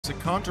It's a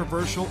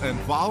controversial and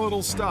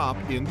volatile stop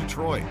in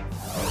Detroit.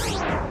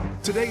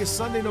 Today is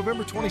Sunday,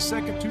 November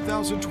 22nd,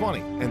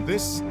 2020, and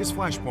this is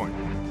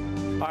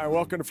Flashpoint. Hi,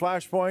 welcome to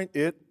Flashpoint.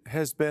 It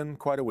has been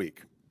quite a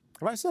week.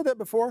 Have I said that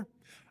before?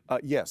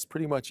 Yes,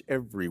 pretty much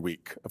every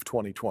week of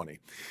 2020.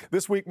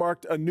 This week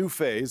marked a new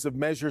phase of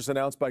measures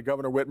announced by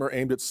Governor Whitmer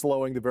aimed at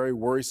slowing the very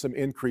worrisome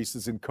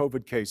increases in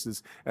COVID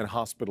cases and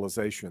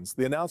hospitalizations.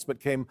 The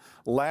announcement came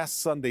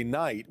last Sunday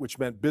night, which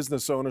meant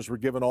business owners were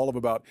given all of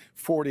about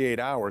 48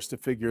 hours to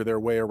figure their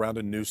way around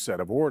a new set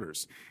of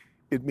orders.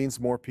 It means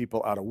more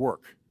people out of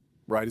work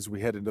right as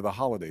we head into the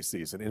holiday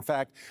season. In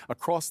fact,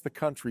 across the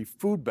country,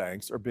 food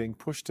banks are being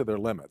pushed to their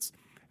limits.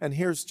 And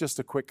here's just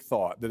a quick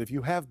thought that if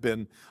you have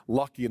been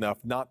lucky enough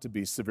not to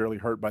be severely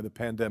hurt by the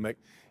pandemic,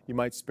 you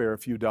might spare a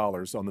few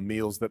dollars on the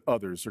meals that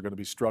others are going to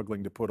be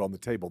struggling to put on the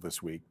table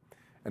this week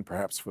and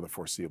perhaps for the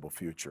foreseeable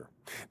future.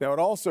 Now, it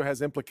also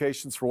has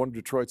implications for one of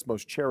Detroit's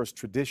most cherished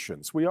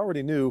traditions. We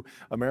already knew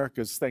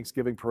America's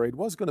Thanksgiving parade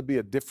was going to be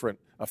a different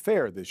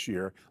affair this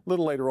year. A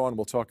little later on,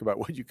 we'll talk about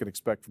what you can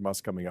expect from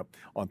us coming up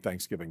on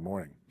Thanksgiving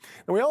morning.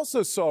 And we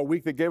also saw a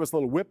week that gave us a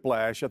little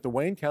whiplash at the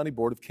Wayne County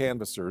Board of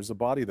Canvassers, a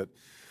body that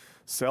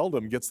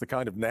seldom gets the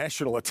kind of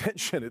national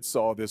attention it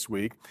saw this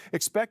week.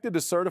 Expected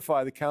to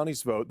certify the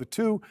county's vote, the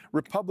two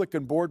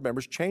Republican board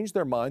members changed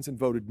their minds and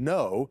voted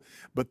no,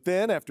 but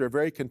then after a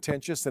very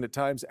contentious and at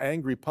times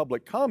angry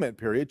public comment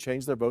period,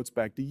 changed their votes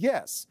back to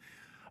yes.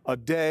 A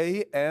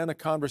day and a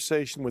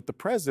conversation with the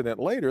president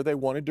later, they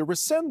wanted to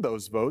rescind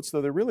those votes,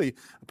 though there really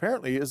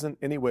apparently isn't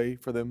any way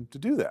for them to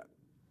do that.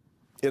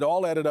 It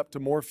all added up to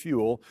more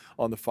fuel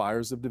on the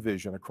fires of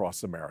division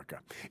across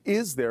America.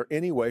 Is there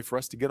any way for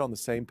us to get on the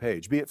same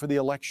page, be it for the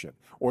election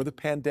or the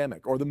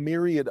pandemic or the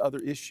myriad other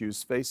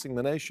issues facing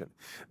the nation?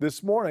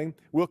 This morning,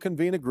 we'll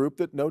convene a group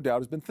that no doubt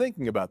has been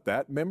thinking about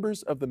that,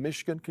 members of the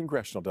Michigan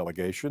congressional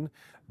delegation.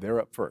 They're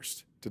up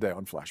first today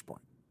on Flashpoint.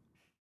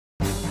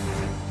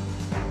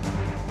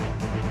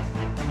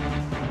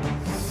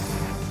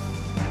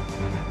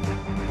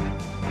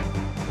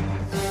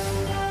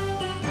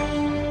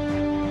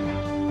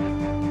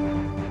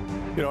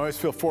 You know, I always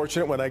feel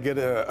fortunate when I get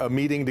a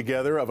meeting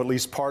together of at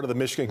least part of the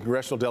Michigan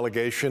congressional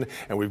delegation,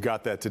 and we've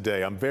got that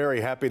today. I'm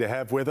very happy to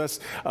have with us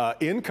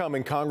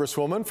incoming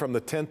Congresswoman from the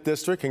 10th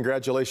District.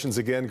 Congratulations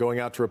again going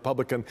out to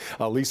Republican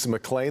Lisa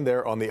McClain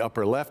there on the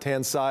upper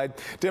left-hand side.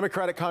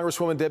 Democratic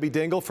Congresswoman Debbie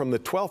Dingell from the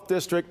 12th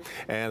District,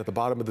 and at the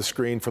bottom of the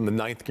screen from the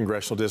 9th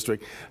Congressional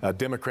District,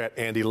 Democrat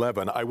Andy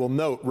Levin. I will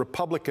note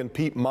Republican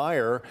Pete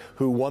Meyer,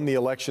 who won the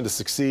election to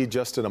succeed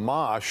Justin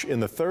Amash in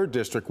the 3rd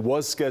District,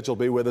 was scheduled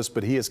to be with us,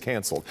 but he is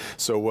canceled.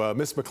 So,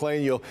 Ms.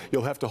 McClain,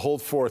 you'll have to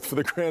hold forth for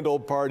the grand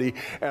old party.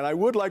 And I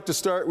would like to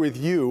start with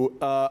you.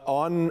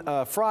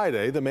 On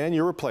Friday, the man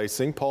you're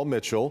replacing, Paul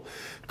Mitchell,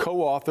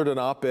 co-authored an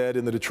op-ed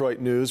in the Detroit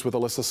News with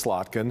Alyssa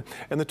Slotkin,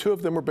 and the two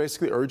of them were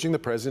basically urging the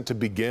president to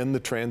begin the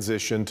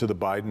transition to the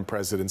Biden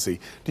presidency.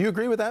 Do you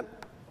agree with that?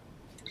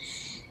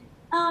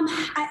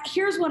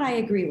 Here's what I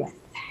agree with,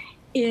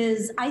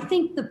 is I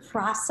think the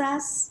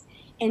process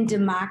and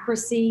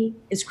democracy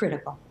is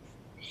critical.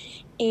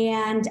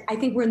 And I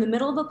think we're in the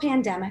middle of a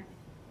pandemic.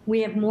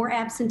 We have more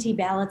absentee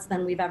ballots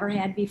than we've ever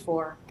had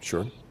before.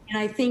 Sure. And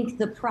I think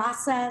the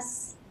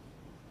process,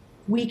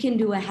 we can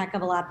do a heck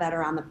of a lot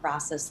better on the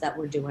process that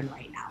we're doing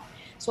right now.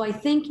 So I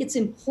think it's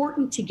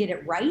important to get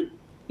it right,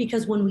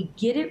 because when we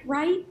get it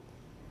right,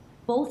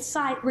 both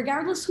sides,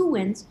 regardless who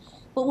wins,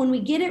 but when we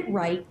get it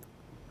right,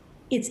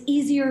 it's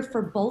easier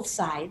for both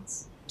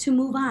sides to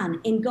move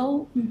on and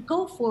go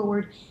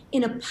forward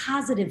in a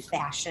positive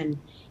fashion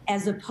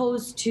as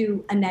opposed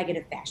to a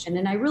negative fashion.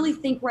 And I really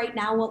think right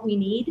now what we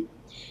need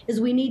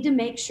is we need to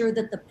make sure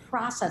that the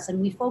process,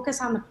 and we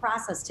focus on the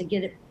process to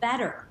get it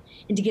better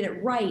and to get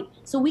it right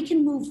so we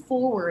can move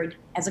forward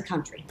as a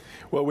country.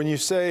 Well, when you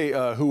say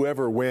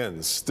whoever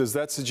wins, does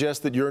that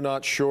suggest that you're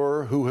not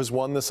sure who has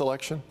won this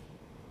election?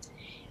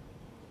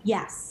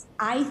 Yes,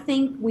 I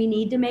think we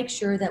need to make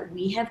sure that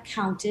we have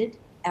counted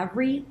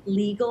every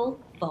legal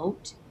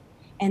vote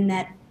and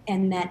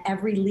that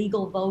every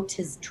legal vote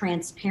is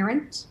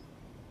transparent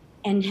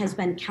and has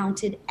been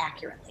counted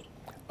accurately.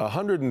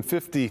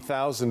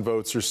 150,000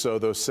 votes or so,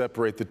 though,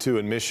 separate the two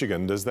in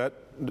Michigan.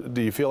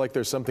 Do you feel like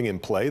there's something in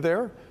play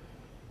there?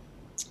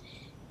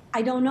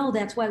 I don't know.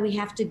 That's why we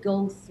have to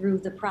go through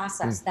the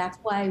process. That's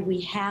why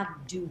we have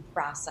due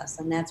process,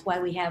 and that's why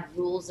we have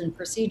rules and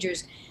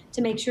procedures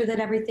to make sure that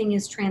everything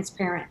is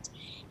transparent.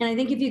 And I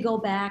think if you go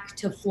back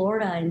to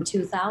Florida in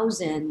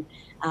 2000,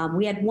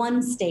 we had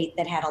one state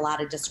that had a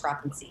lot of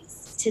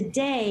discrepancies.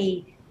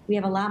 Today, we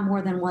have a lot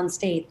more than one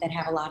state that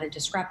have a lot of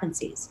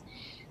discrepancies.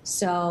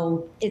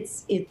 So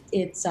it's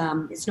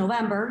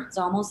November, it's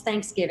almost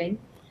Thanksgiving.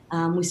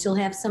 We still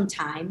have some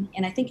time,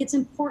 and I think it's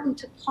important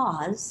to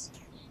pause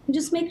and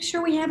just make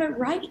sure we have it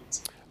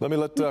right. Let me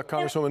let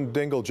Congresswoman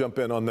Dingell jump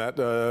in on that.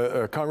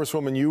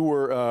 Congresswoman, you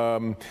were,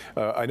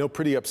 I know,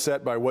 pretty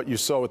upset by what you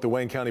saw with the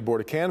Wayne County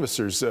Board of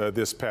Canvassers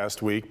this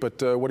past week,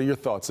 but what are your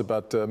thoughts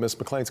about Ms.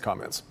 McClain's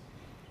comments?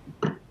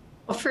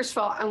 Well, first of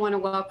all, I want to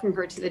welcome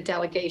her to the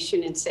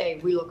delegation and say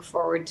we look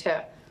forward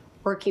to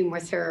working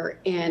with her,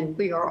 and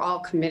we are all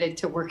committed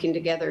to working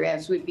together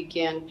as we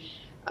begin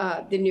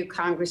the new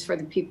Congress for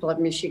the people of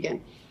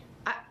Michigan.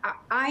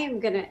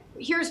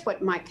 Here's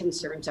what my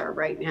concerns are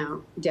right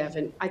now,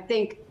 Devin. I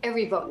think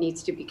every vote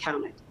needs to be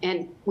counted,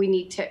 and we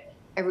need to,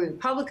 every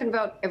Republican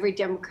vote, every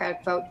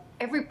Democrat vote,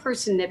 every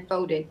person that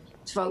voted,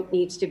 vote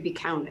needs to be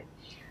counted.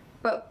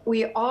 But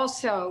we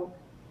also,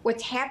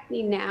 what's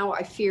happening now,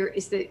 I fear,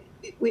 is that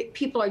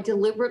people are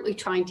deliberately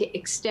trying to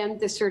extend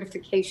the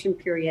certification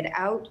period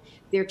out.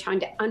 They're trying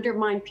to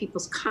undermine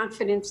people's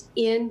confidence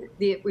in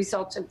the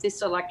results of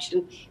this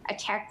election,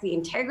 attack the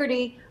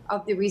integrity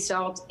of the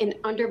results, and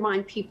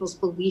undermine people's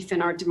belief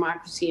in our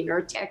democracy, and are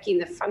attacking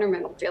the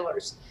fundamental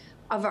pillars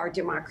of our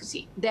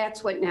democracy.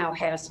 That's what now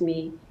has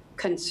me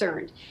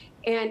concerned.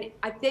 And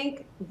I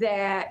think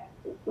that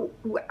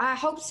I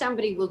hope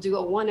somebody will do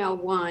a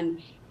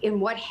 101 in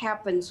what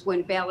happens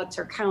when ballots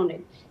are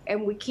counted.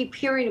 And we keep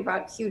hearing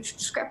about huge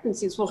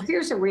discrepancies. Well,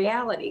 here's a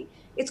reality.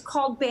 It's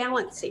called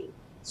balancing.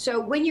 So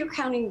when you're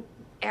counting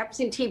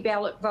absentee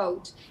ballot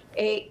votes,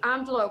 an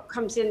envelope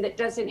comes in that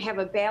doesn't have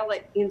a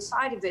ballot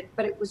inside of it,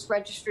 but it was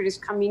registered as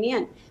coming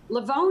in.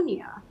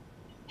 Livonia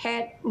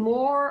had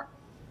more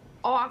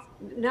off,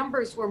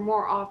 numbers were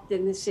more off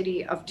than the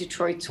city of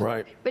Detroit's were.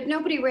 Right. But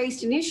nobody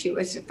raised an issue.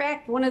 As a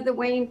fact, one of the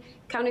Wayne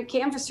County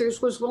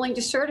canvassers was willing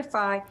to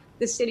certify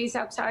the cities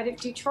outside of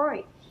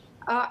Detroit.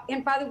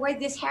 And by the way,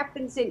 this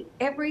happens in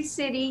every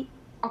city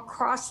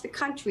across the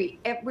country,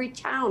 every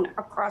town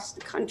across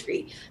the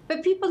country.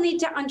 But people need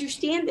to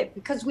understand it,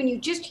 because when you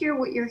just hear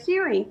what you're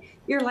hearing,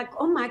 you're like,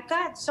 oh my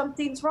God,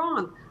 something's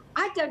wrong.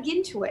 I dug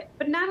into it,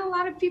 but not a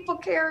lot of people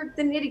care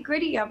the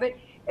nitty-gritty of it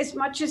as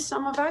much as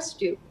some of us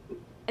do.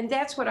 And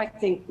that's what I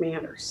think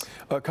matters.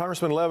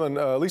 Congressman Levin,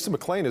 Lisa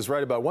McClain is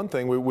right about one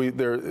thing.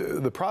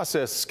 The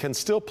process can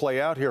still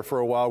play out here for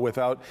a while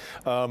without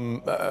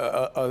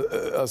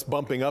us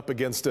bumping up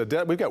against a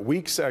debt. We've got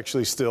weeks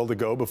actually still to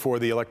go before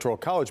the Electoral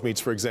College meets,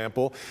 for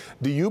example.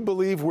 Do you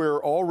believe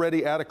we're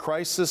already at a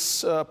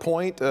crisis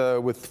point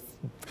with,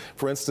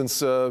 for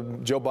instance,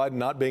 Joe Biden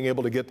not being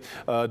able to get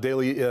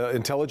daily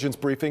intelligence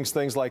briefings,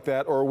 things like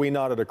that? Or are we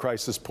not at a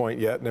crisis point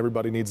yet and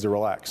everybody needs to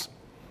relax?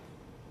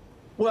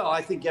 Well,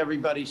 I think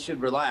everybody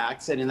should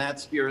relax. And in that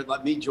spirit,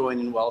 let me join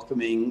in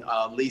welcoming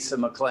Lisa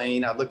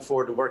McClain. I look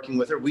forward to working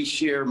with her. We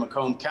share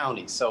Macomb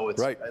County, so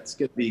it's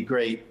going to be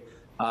great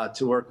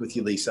to work with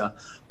you, Lisa.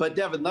 But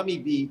Devin, let me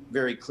be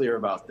very clear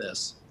about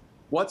this.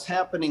 What's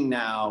happening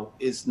now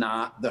is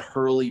not the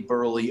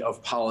hurly-burly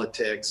of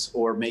politics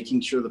or making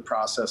sure the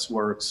process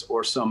works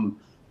or some,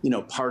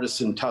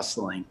 partisan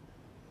tussling.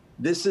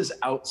 This is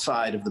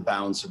outside of the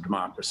bounds of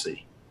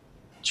democracy.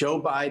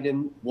 Joe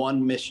Biden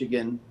won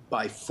Michigan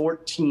by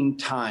 14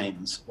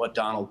 times what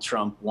Donald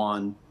Trump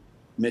won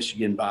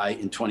Michigan by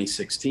in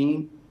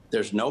 2016.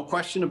 There's no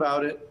question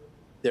about it.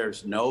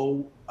 There's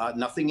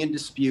nothing in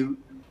dispute.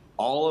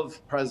 All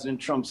of President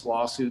Trump's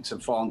lawsuits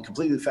have fallen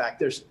completely flat.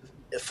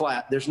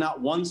 There's not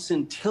one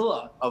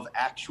scintilla of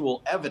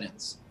actual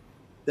evidence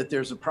that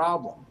there's a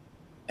problem.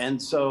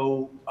 And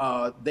so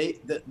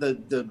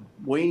the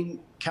Wayne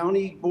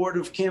County Board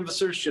of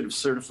Canvassers should have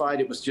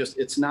certified.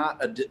 It's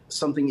not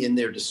something in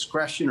their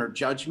discretion or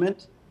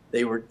judgment.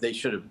 They were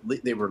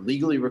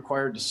legally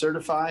required to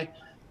certify.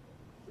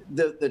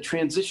 The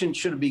transition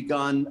should have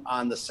begun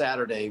on the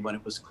Saturday when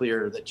it was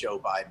clear that Joe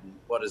Biden,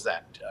 what is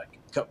that,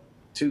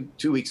 2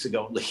 weeks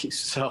ago at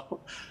least. So,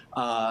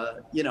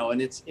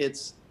 and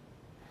it's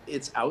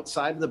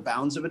outside of the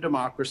bounds of a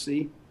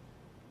democracy.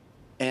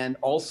 And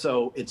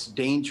also, it's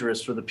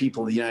dangerous for the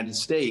people of the United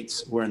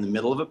States. We're in the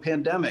middle of a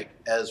pandemic,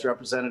 as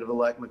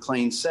Representative-elect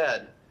McClain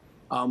said.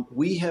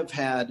 We have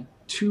had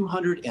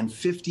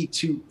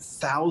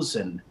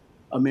 252,000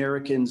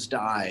 Americans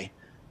die.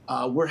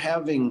 We're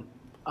having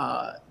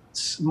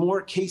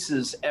more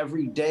cases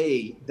every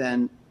day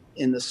than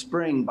in the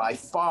spring by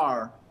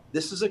far.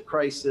 This is a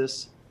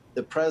crisis.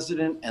 The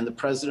president and the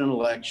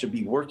president-elect should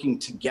be working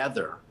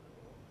together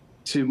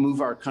to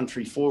move our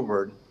country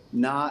forward,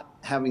 not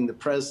having the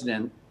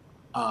president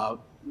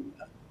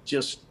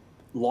just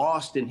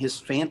lost in his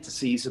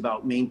fantasies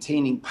about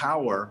maintaining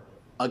power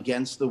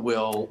against the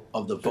will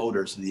of the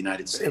voters of the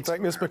United States. In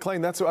fact, Ms.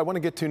 McClain, that's what I want to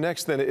get to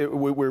next. Then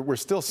we're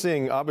still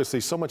seeing,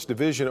 obviously, so much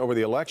division over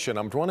the election.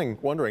 I'm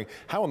wondering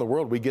how in the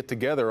world we get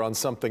together on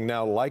something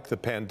now like the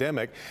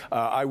pandemic.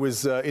 I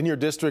was in your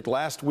district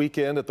last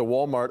weekend at the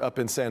Walmart up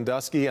in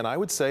Sandusky, and I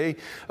would say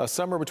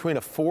somewhere between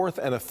a fourth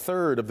and a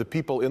third of the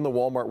people in the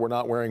Walmart were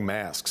not wearing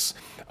masks.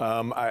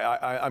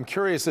 I'm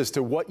curious as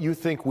to what you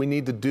think we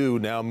need to do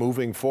now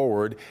moving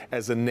forward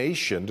as a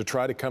nation to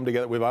try to come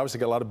together. We've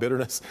obviously got a lot of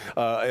bitterness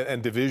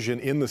and division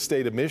in the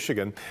state of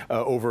Michigan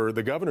over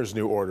the governor's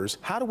new orders.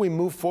 How do we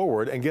move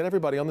forward and get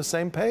everybody on the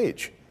same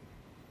page?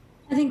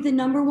 I think the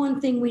number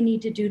one thing we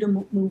need to do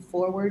to move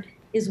forward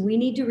is we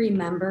need to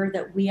remember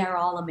that we are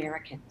all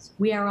Americans.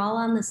 We are all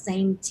on the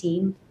same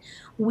team.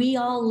 We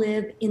all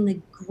live in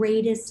the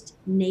greatest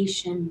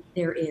nation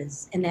there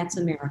is, and that's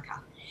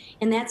America.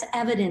 And that's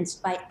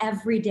evidenced by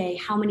every day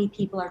how many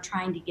people are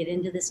trying to get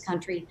into this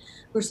country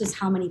versus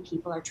how many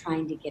people are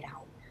trying to get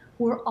out.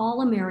 We're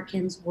all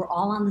Americans. We're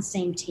all on the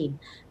same team.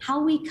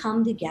 How we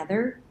come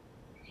together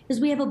is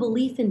we have a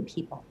belief in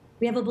people.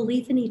 We have a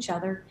belief in each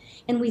other,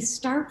 and we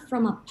start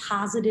from a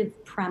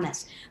positive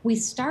premise. We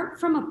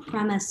start from a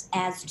premise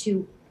as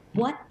to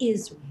what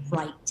is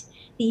right.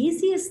 The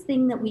easiest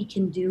thing that we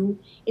can do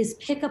is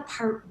pick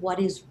apart what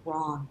is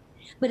wrong.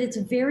 But it's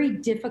very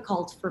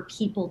difficult for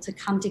people to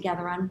come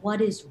together on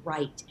what is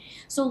right.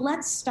 So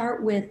let's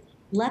start with,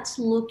 let's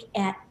look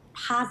at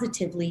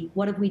positively,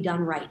 what have we done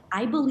right?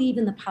 I believe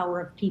in the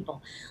power of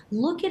people.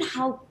 Look at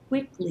how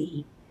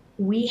quickly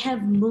we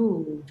have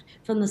moved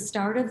from the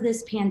start of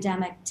this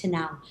pandemic to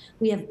now.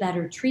 We have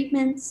better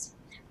treatments.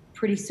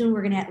 Pretty soon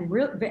we're going to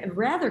have,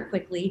 rather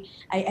quickly,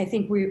 I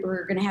think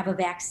we're going to have a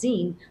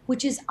vaccine,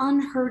 which is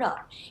unheard of.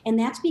 And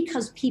that's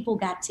because people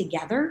got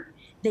together,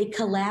 they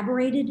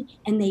collaborated,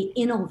 and they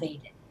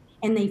innovated.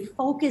 And they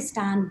focused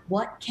on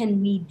what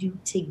can we do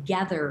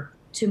together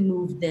to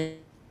move this.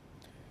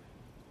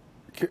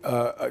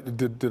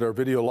 Did our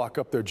video lock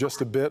up there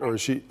just a bit, or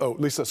is she? Oh,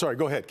 Lisa, sorry,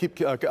 go ahead.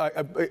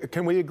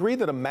 Can we agree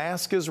that a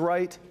mask is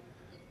right?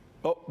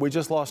 Oh, we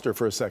just lost her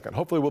for a second.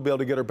 Hopefully we'll be able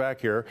to get her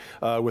back here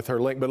with her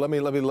link. But let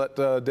me let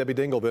Debbie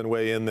Dingle then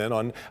weigh in then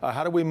on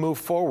how do we move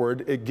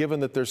forward,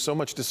 given that there's so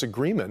much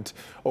disagreement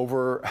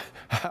over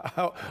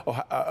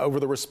over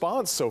the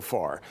response so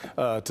far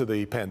to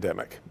the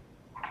pandemic.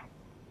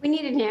 We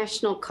need a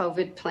national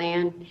COVID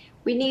plan.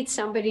 We need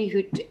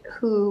somebody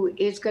who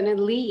is going to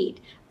lead.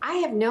 I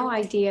have no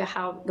idea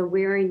how the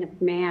wearing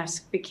of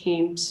masks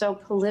became so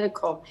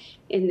political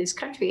in this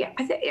country.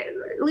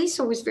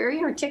 Lisa was very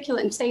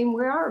articulate in saying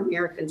we are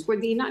Americans. We're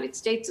the United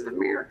States of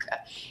America,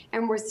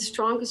 and we're the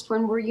strongest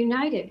when we're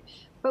united.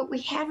 But we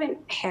haven't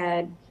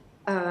had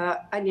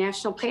a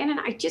national plan,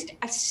 and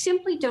I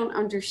simply don't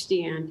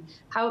understand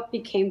how it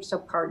became so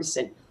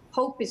partisan.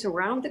 Hope is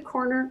around the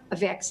corner. A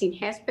vaccine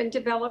has been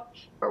developed,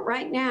 but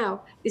right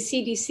now the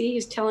CDC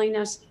is telling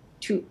us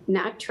to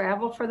not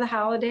travel for the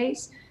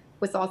holidays,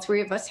 with all three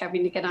of us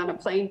having to get on a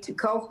plane to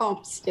go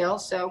home still.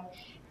 So,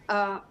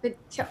 but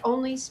to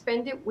only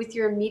spend it with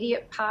your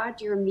immediate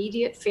pod, your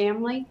immediate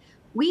family.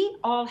 We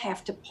all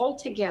have to pull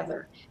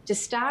together to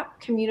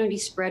stop community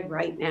spread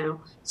right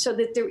now so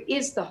that there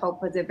is the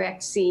hope of the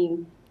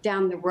vaccine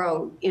down the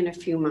road in a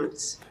few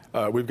months.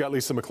 We've got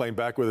Lisa McClain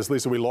back with us.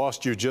 Lisa, we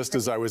lost you just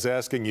as I was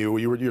asking you.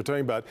 You were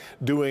talking about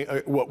doing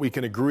what we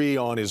can agree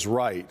on is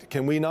right.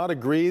 Can we not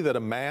agree that a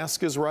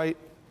mask is right?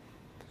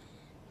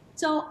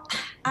 So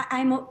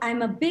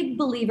I'm a big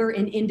believer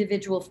in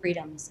individual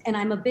freedoms, and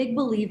I'm a big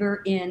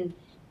believer in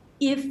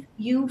if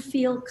you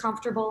feel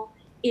comfortable,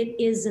 it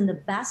is in the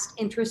best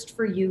interest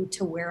for you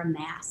to wear a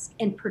mask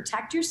and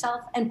protect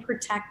yourself and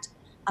protect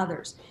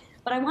others.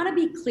 But I want to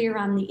be clear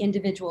on the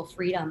individual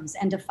freedoms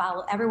and to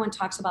follow. Everyone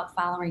talks about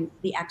following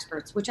the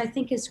experts, which I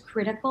think is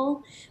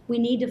critical. We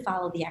need to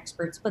follow the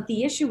experts. But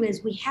the issue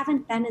is we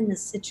haven't been in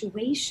this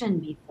situation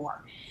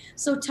before.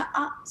 So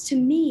to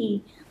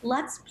me,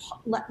 let's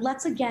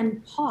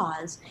again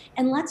pause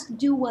and let's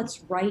do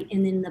what's right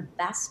and in the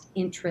best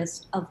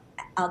interest of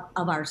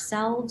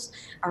ourselves,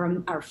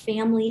 our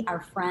family,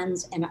 our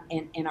friends,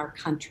 and our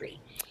country.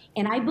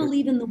 And I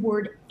believe in the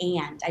word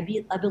and.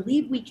 I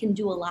believe we can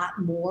do a lot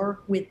more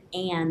with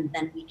and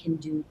than we can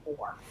do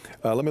for.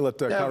 Let me let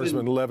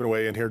Congressman Levin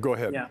weigh in here. Go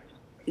ahead.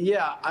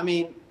 Yeah. I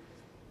mean,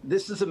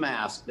 this is a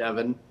mask,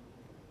 Devin.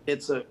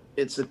 It's a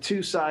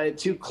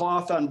two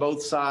cloth on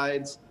both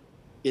sides.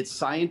 It's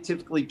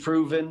scientifically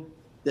proven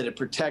that it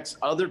protects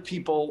other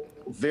people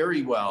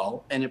very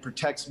well, and it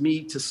protects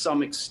me to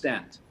some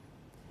extent.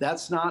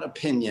 That's not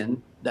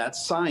opinion.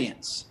 That's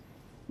science.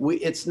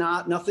 It's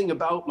nothing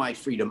about my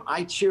freedom.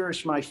 I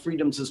cherish my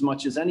freedoms as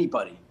much as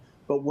anybody.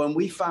 But when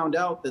we found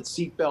out that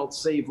seatbelts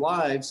save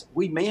lives,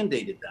 we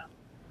mandated them.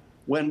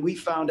 When we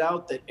found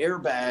out that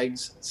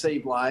airbags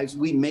save lives,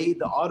 we made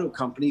the auto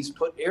companies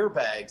put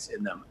airbags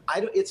in them.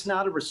 It's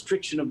not a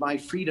restriction of my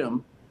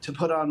freedom to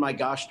put on my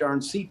gosh darn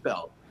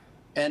seatbelt.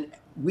 And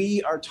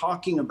we are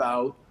talking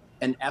about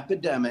an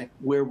epidemic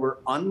where we're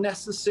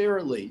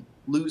unnecessarily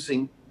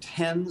losing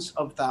tens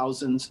of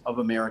thousands of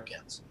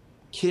Americans.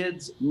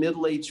 Kids,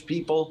 middle-aged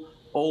people,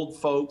 old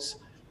folks.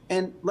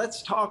 And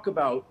let's talk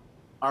about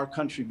our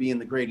country being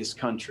the greatest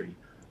country.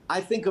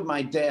 I think of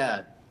my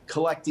dad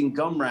collecting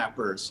gum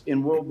wrappers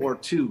in World War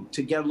II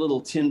to get a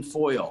little tin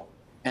foil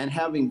and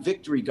having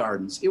victory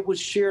gardens. It was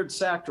shared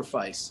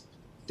sacrifice.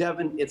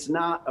 Devin, it's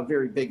not a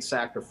very big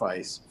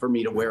sacrifice for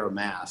me to wear a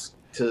mask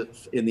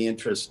in the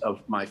interest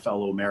of my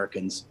fellow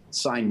Americans.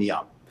 Sign me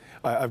up.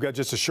 I've got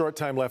just a short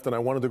time left, and I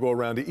wanted to go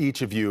around to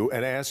each of you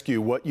and ask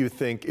you what you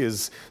think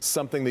is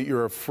something that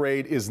you're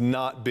afraid is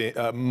not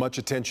much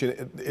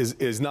attention,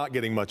 is not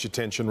getting much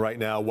attention right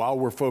now while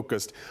we're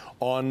focused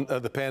on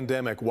the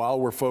pandemic, while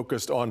we're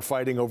focused on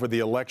fighting over the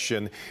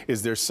election.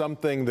 Is there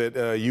something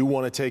that you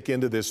want to take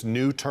into this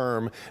new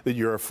term that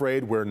you're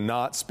afraid we're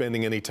not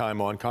spending any time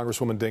on?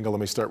 Congresswoman Dingle,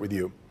 let me start with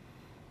you.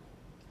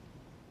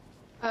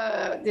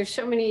 There's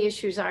so many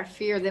issues I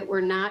fear that we're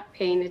not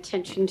paying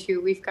attention to.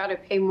 We've got to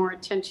pay more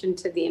attention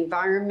to the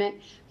environment.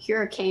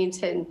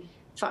 Hurricanes and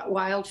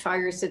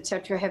wildfires, et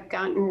cetera, have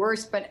gotten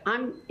worse. But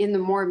I'm in the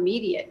more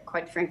immediate,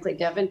 quite frankly,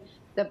 Devin.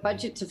 The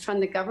budget to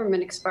fund the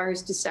government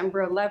expires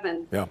December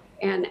 11th. Yeah.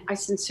 And I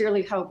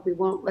sincerely hope we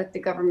won't let the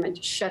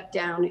government shut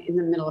down in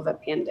the middle of a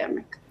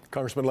pandemic.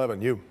 Congressman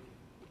Levin, you.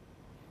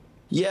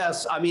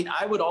 Yes, I mean,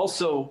 I would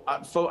also,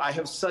 I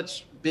have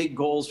such big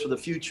goals for the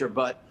future,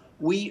 but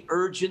we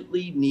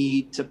urgently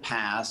need to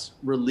pass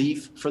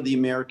relief for the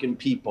American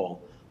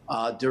people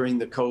during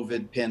the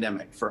COVID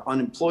pandemic. For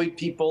unemployed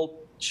people,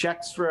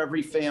 checks for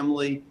every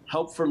family,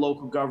 help for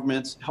local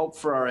governments, help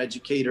for our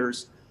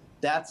educators.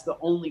 That's the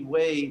only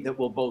way that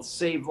we'll both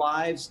save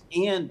lives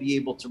and be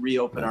able to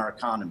reopen our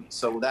economy.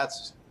 So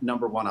that's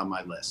number one on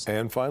my list.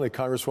 And finally,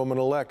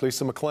 Congresswoman-elect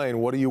Lisa McClain,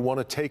 what do you want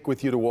to take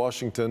with you to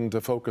Washington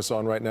to focus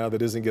on right now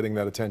that isn't getting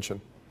that attention?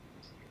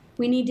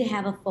 We need to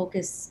have a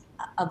focus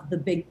of the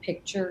big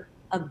picture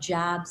of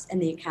jobs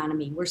and the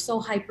economy. We're so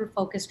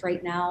hyper-focused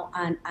right now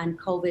on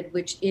COVID,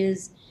 which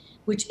is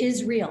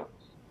real.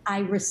 I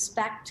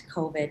respect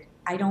COVID.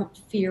 I don't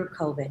fear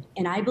COVID.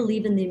 And I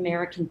believe in the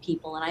American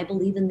people, and I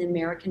believe in the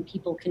American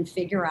people can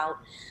figure out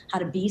how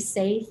to be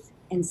safe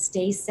and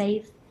stay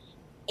safe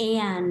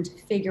and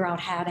figure out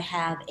how to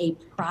have a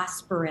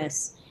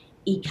prosperous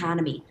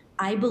economy.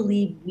 I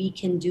believe we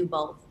can do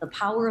both. The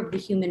power of the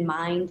human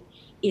mind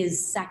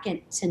is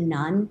second to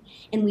none,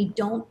 and we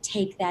don't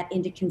take that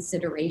into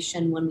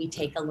consideration when we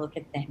take a look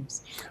at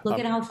things. Look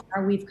at how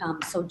far we've come.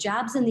 So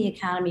jobs in the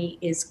economy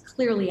is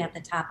clearly at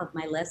the top of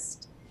my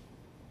list.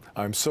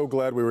 I'm so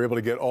glad we were able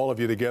to get all of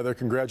you together.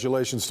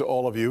 Congratulations to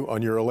all of you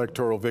on your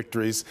electoral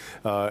victories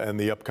and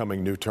the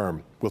upcoming new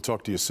term. We'll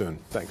talk to you soon.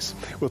 Thanks.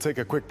 We'll take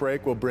a quick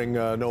break. We'll bring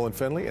Nolan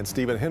Finley and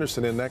Stephen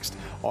Henderson in next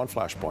on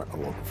Flashpoint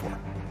on Local 4.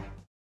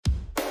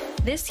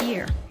 This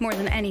year, more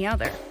than any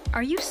other,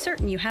 are you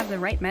certain you have the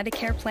right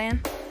Medicare plan?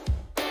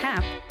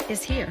 HAP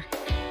is here,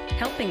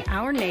 helping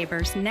our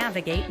neighbors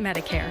navigate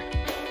Medicare.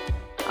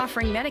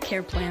 Offering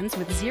Medicare plans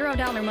with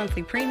 $0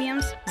 monthly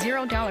premiums,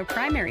 $0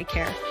 primary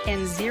care,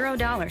 and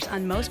 $0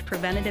 on most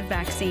preventative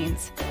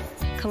vaccines.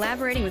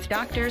 Collaborating with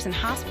doctors and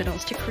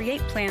hospitals to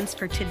create plans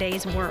for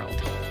today's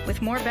world,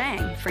 with more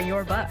bang for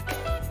your buck.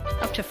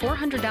 Up to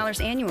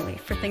 $400 annually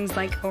for things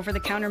like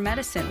over-the-counter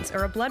medicines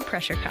or a blood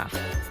pressure cuff,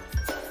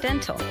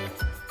 dental,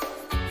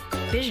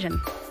 vision,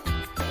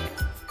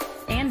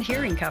 and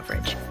hearing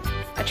coverage.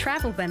 A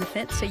travel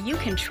benefit so you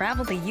can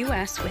travel the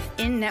U.S. with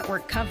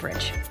in-network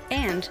coverage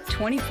and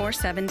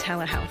 24/7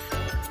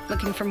 telehealth.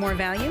 Looking for more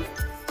value?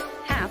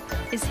 HAP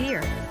is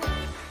here.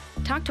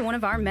 Talk to one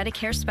of our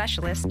Medicare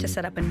specialists to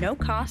set up a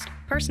no-cost,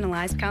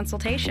 personalized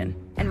consultation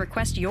and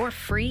request your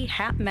free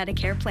HAP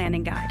Medicare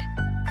planning guide.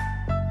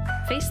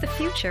 Face the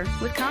future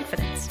with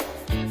confidence.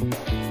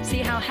 See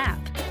how HAP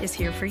is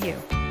here for you.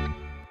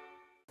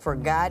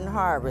 Forgotten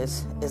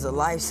Harvest is a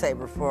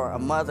lifesaver for a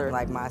mother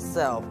like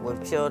myself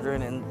with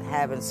children and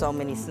having so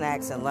many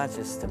snacks and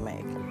lunches to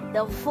make.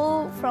 The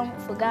food from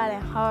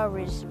Forgotten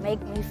Harvest make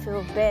me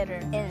feel better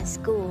in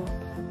school.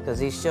 Because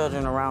these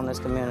children around this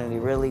community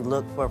really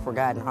look for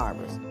Forgotten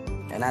Harvest.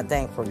 And I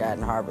thank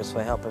Forgotten Harvest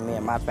for helping me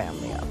and my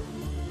family out.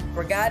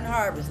 Forgotten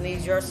Harvest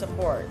needs your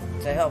support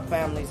to help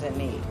families in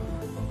need.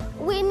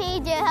 We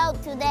need your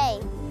help today.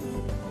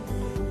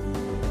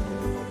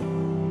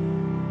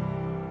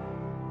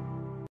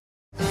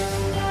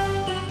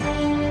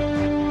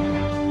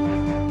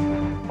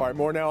 All right,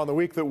 more now on the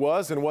week that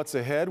was and what's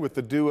ahead with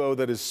the duo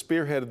that has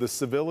spearheaded the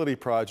Civility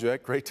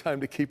Project. Great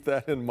time to keep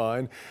that in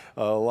mind.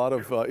 A lot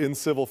of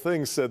in-civil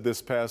things said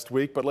this past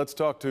week, but let's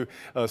talk to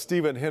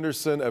Stephen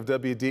Henderson of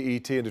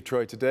WDET in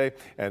Detroit Today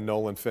and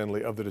Nolan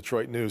Finley of the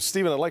Detroit News.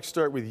 Stephen, I'd like to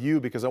start with you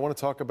because I want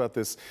to talk about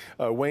this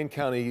Wayne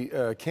County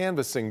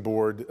Canvassing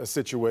Board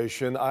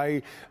situation.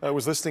 I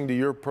was listening to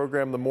your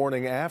program the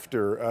morning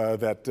after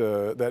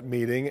that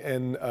meeting,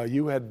 and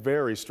you had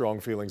very strong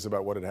feelings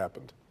about what had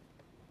happened.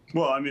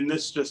 Well, I mean,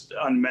 this just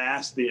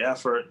unmasked the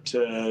effort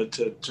to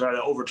try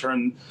to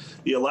overturn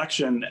the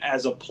election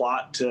as a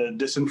plot to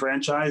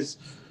disenfranchise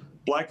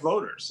black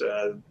voters.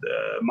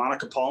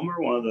 Monica Palmer,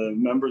 one of the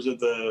members of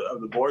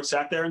the board,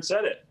 sat there and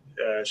said it.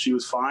 She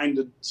was fine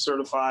to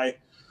certify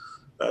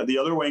the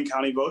other Wayne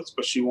County votes,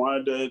 but she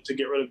wanted to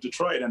get rid of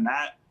Detroit. And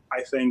that,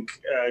 I think,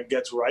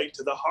 gets right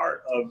to the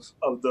heart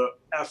of the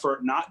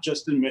effort, not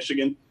just in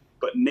Michigan,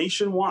 but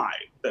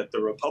nationwide, that the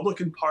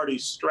Republican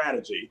Party's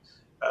strategy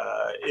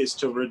is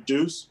to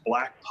reduce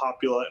black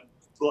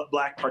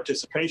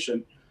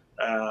participation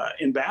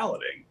in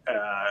balloting,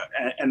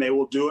 and they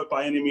will do it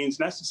by any means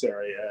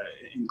necessary,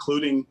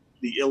 including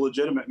the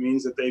illegitimate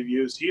means that they've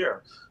used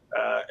here.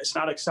 It's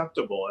not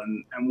acceptable,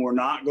 and we're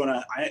not going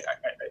to.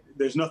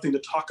 There's nothing to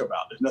talk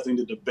about. There's nothing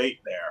to debate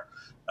there.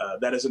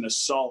 That is an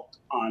assault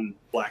on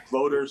black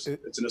voters.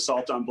 It's an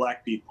assault on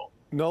black people.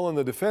 Nolan,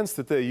 the defense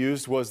that they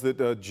used was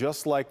that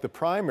just like the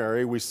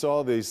primary, we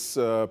saw this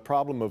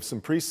problem of some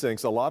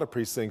precincts, a lot of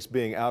precincts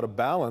being out of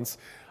balance.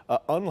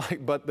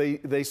 But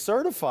they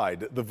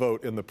certified the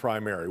vote in the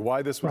primary.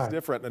 Why this was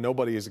different, and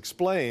nobody has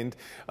explained.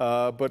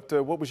 But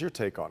what was your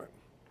take on it?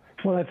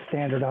 Well, that's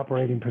standard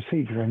operating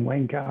procedure in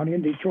Wayne County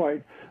and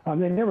Detroit.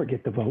 They never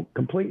get the vote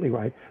completely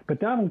right. But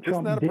Donald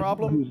Trump Isn't that a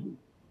problem?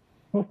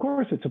 Well, of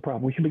course it's a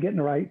problem. We should be getting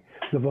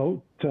the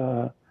vote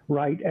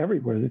right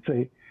everywhere.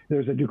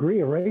 There's a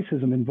degree of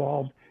racism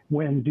involved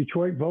when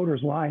Detroit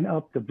voters line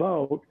up to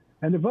vote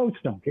and the votes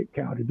don't get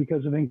counted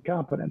because of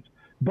incompetence.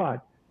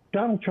 But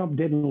Donald Trump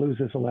didn't lose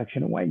this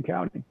election in Wayne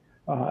County.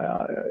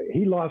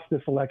 He lost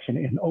this election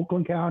in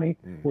Oakland County,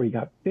 where he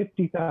got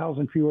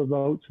 50,000 fewer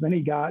votes than he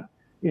got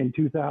in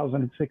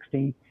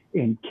 2016.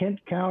 In Kent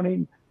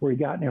County, where he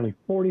got nearly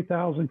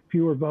 40,000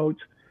 fewer votes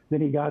than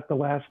he got the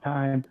last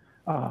time.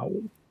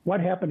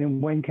 What happened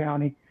in Wayne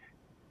County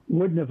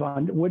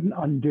wouldn't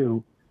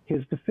undo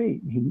his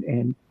defeat.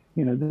 And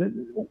you know,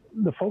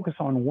 the focus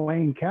on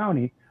Wayne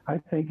County, I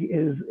think,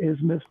 is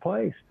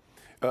misplaced.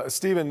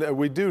 Stephen,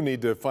 we do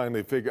need to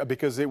finally figure,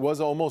 because it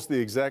was almost the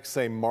exact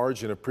same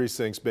margin of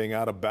precincts being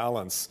out of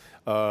balance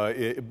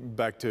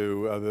back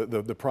to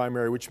the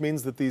primary, which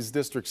means that these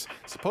districts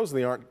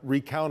supposedly aren't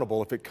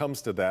recountable if it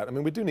comes to that. I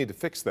mean, we do need to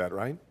fix that,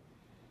 right?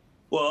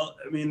 Well,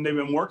 I mean, they've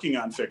been working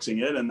on fixing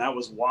it, and that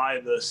was why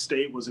the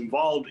state was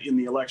involved in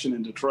the election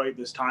in Detroit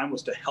this time,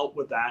 was to help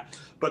with that.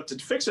 But to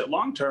fix it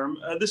long term,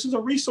 this is a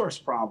resource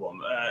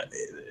problem.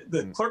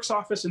 The clerk's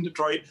office in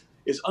Detroit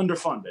is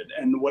underfunded,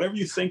 and whatever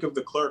you think of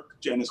the clerk,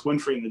 Janice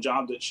Winfrey, and the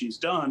job that she's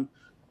done,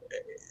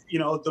 you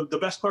know, the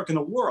best clerk in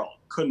the world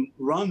couldn't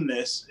run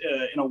this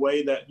in a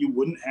way that you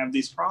wouldn't have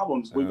these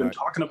problems. We've been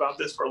talking about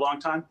this for a long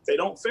time. They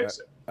don't fix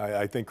it.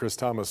 I think Chris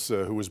Thomas,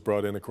 who was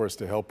brought in, of course,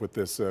 to help with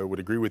this, would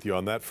agree with you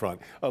on that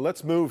front.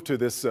 Let's move to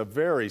this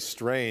very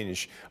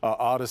strange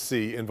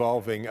odyssey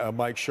involving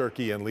Mike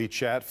Shirkey and Lee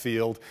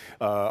Chatfield.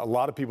 A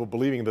lot of people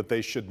believing that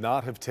they should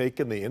not have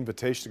taken the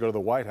invitation to go to the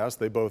White House.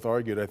 They both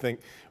argued, I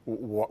think,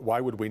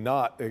 why would we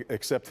not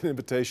accept an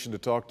invitation to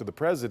talk to the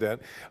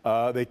president?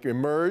 They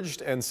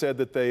emerged and said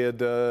that they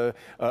had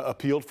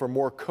appealed for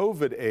more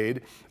COVID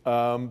aid,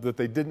 that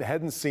they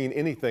hadn't seen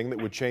anything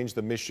that would change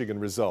the Michigan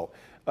result.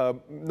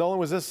 Nolan,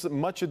 was this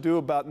much ado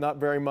about not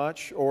very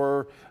much,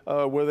 or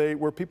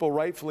were people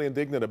rightfully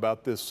indignant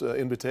about this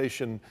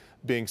invitation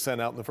being sent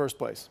out in the first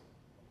place?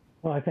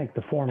 Well, I think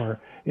the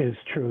former is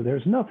true.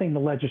 There's nothing the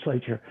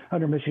legislature,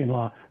 under Michigan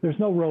law, there's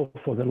no role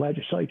for the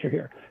legislature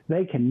here.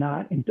 They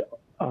cannot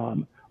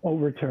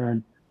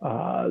overturn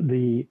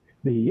the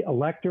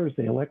electors,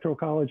 the Electoral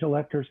College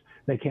electors.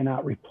 They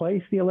cannot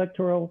replace the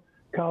Electoral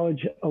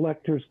College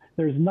electors.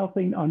 There's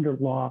nothing under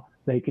law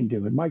they can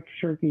do. And Mike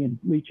Shirkey and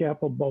Lee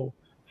Chatfield both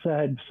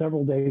said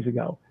several days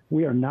ago,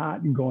 we are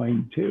not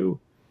going to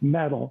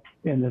meddle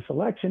in this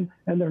election,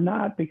 and they're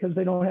not because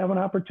they don't have an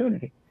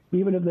opportunity.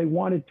 Even if they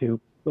wanted to,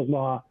 the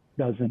law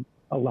doesn't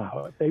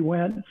allow it. They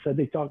went, said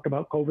they talked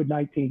about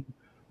COVID-19.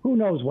 Who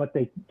knows what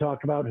they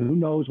talked about? Who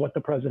knows what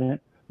the president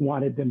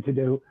wanted them to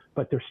do?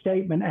 But their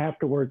statement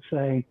afterwards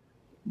saying,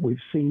 we've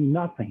seen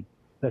nothing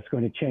that's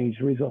going to change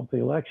the result of the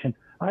election.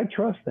 I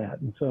trust that.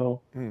 And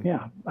so,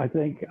 yeah, I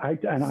think,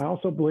 and I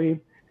also believe,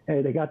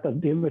 hey, they got the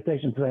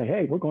invitation to say,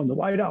 hey, we're going to the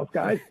White House,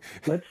 guys.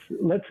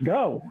 Let's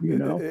go, you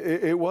know.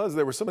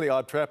 There were so many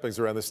odd trappings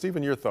around this.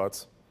 Stephen, your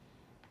thoughts?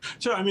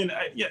 Sure. I mean,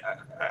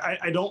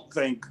 I don't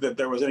think that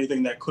there was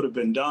anything that could have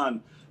been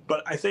done,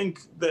 but I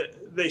think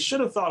that they should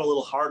have thought a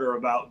little harder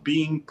about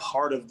being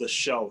part of the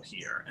show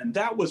here. And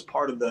that was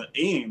part of the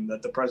aim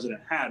that the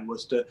president had,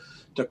 was to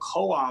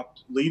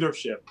co-opt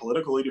leadership,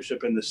 political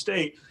leadership in the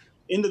state,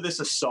 into this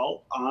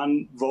assault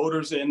on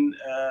voters in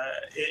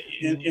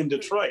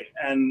Detroit.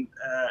 And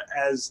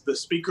as the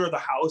Speaker of the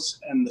House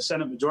and the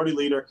Senate Majority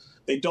Leader,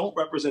 they don't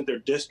represent their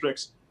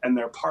districts and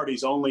their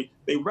parties only.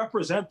 They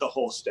represent the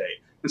whole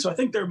state. And so I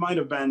think there might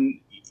have been,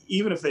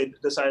 even if they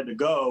decided to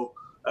go,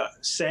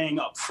 saying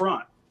up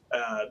front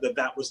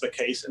that was the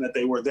case and that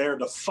they were there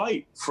to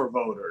fight for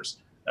voters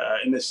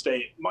in this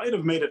state, might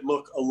have made it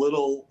look a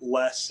little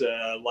less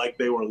like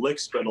they were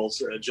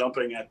lickspittles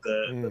jumping at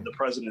the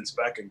president's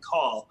beck and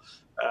call.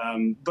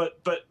 But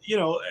you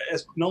know,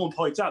 as Nolan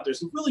points out,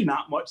 there's really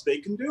not much they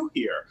can do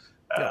here.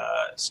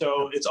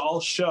 So it's all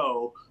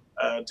show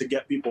to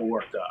get people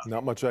worked up.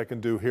 Not much I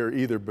can do here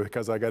either,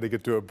 because I got to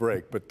get to a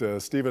break.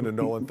 But Stephen and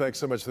Nolan, thanks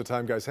so much for the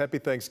time, guys. Happy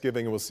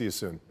Thanksgiving, and we'll see you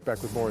soon.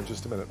 Back with more in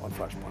just a minute on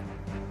Flashpoint.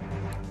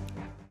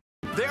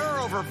 There are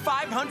over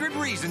 500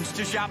 reasons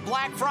to shop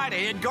Black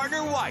Friday at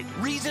Gardner White.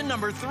 Reason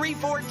number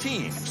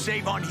 314.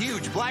 Save on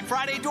huge Black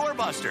Friday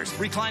doorbusters.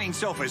 Reclining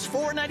sofas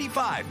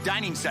 $495.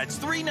 Dining sets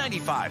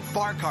 $395.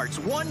 Bar carts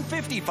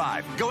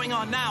 $155. Going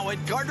on now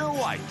at Gardner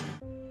White.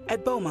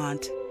 At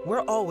Beaumont,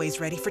 we're always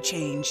ready for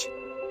change.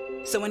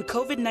 So when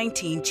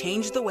COVID-19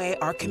 changed the way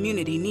our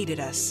community needed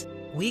us,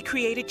 we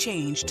created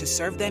change to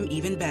serve them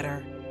even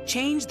better.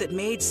 Change that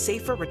made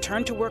safer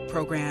return-to-work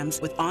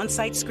programs with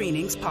on-site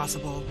screenings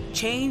possible.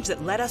 Change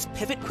that let us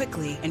pivot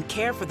quickly and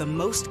care for the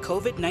most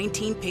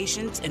COVID-19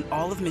 patients in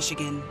all of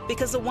Michigan.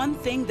 Because the one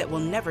thing that will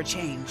never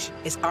change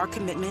is our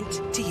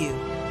commitment to you.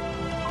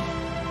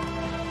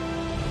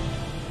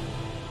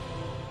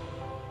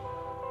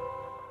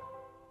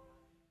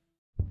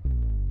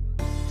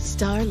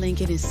 Star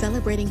Lincoln is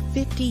celebrating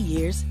 50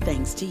 years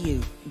thanks to you.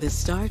 The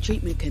Star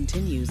treatment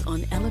continues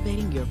on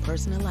elevating your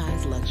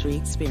personalized luxury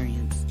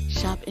experience.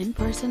 Shop in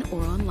person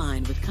or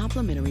online with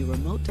complimentary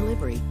remote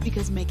delivery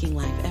because making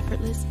life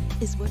effortless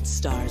is what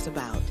Star's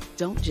about.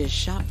 Don't just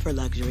shop for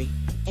luxury,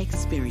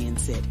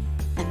 experience it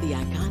at the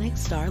iconic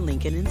Star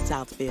Lincoln in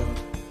Southfield.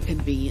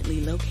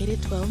 Conveniently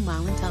located 12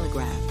 Mile and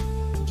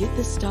Telegraph. Get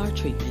the Star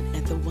treatment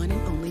at the one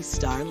and only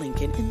Star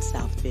Lincoln in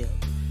Southfield.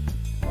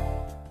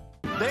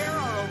 There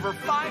are over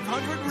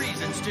 500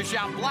 reasons to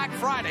shop Black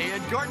Friday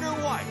at Gardner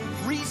White.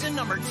 Reason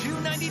number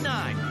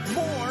 299,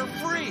 more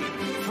free.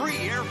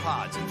 Free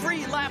AirPods,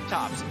 free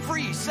laptops,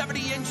 free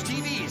 70-inch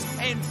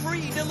TVs, and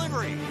free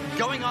delivery.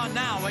 Going on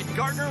now at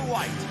Gardner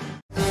White.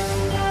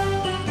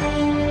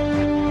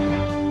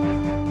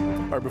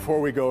 All right,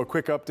 before we go, a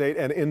quick update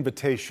and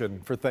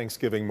invitation for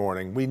Thanksgiving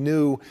morning. We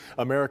knew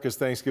America's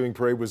Thanksgiving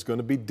parade was going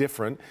to be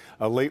different.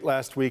 Late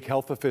last week,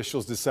 health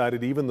officials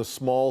decided even the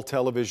small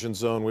television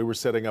zone we were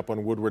setting up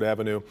on Woodward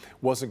Avenue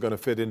wasn't going to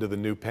fit into the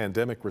new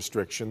pandemic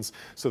restrictions.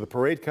 So the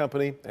parade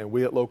company and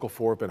we at Local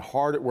 4 have been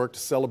hard at work to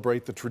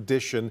celebrate the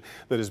tradition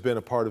that has been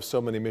a part of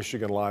so many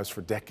Michigan lives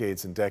for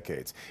decades and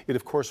decades. It,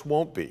 of course,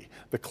 won't be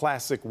the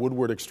classic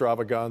Woodward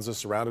extravaganza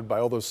surrounded by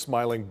all those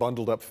smiling,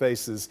 bundled up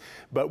faces,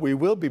 but we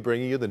will be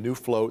bringing you the new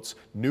floats,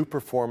 new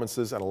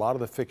performances, and a lot of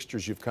the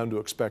fixtures you've come to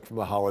expect from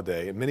the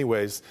holiday. In many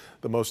ways,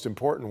 the most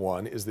important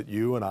one is that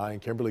you and I and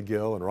Kimberly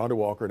Gill and Rhonda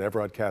Walker and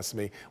Everard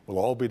Cassimy will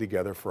all be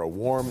together for a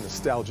warm,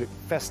 nostalgic,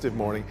 festive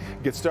morning.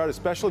 Get started.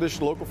 Special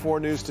edition Local 4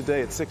 News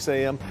today at 6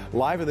 a.m.,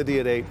 live in the D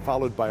at 8,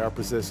 followed by our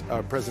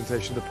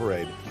presentation of the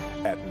parade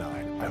at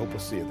 9. I hope we'll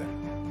see you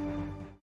then.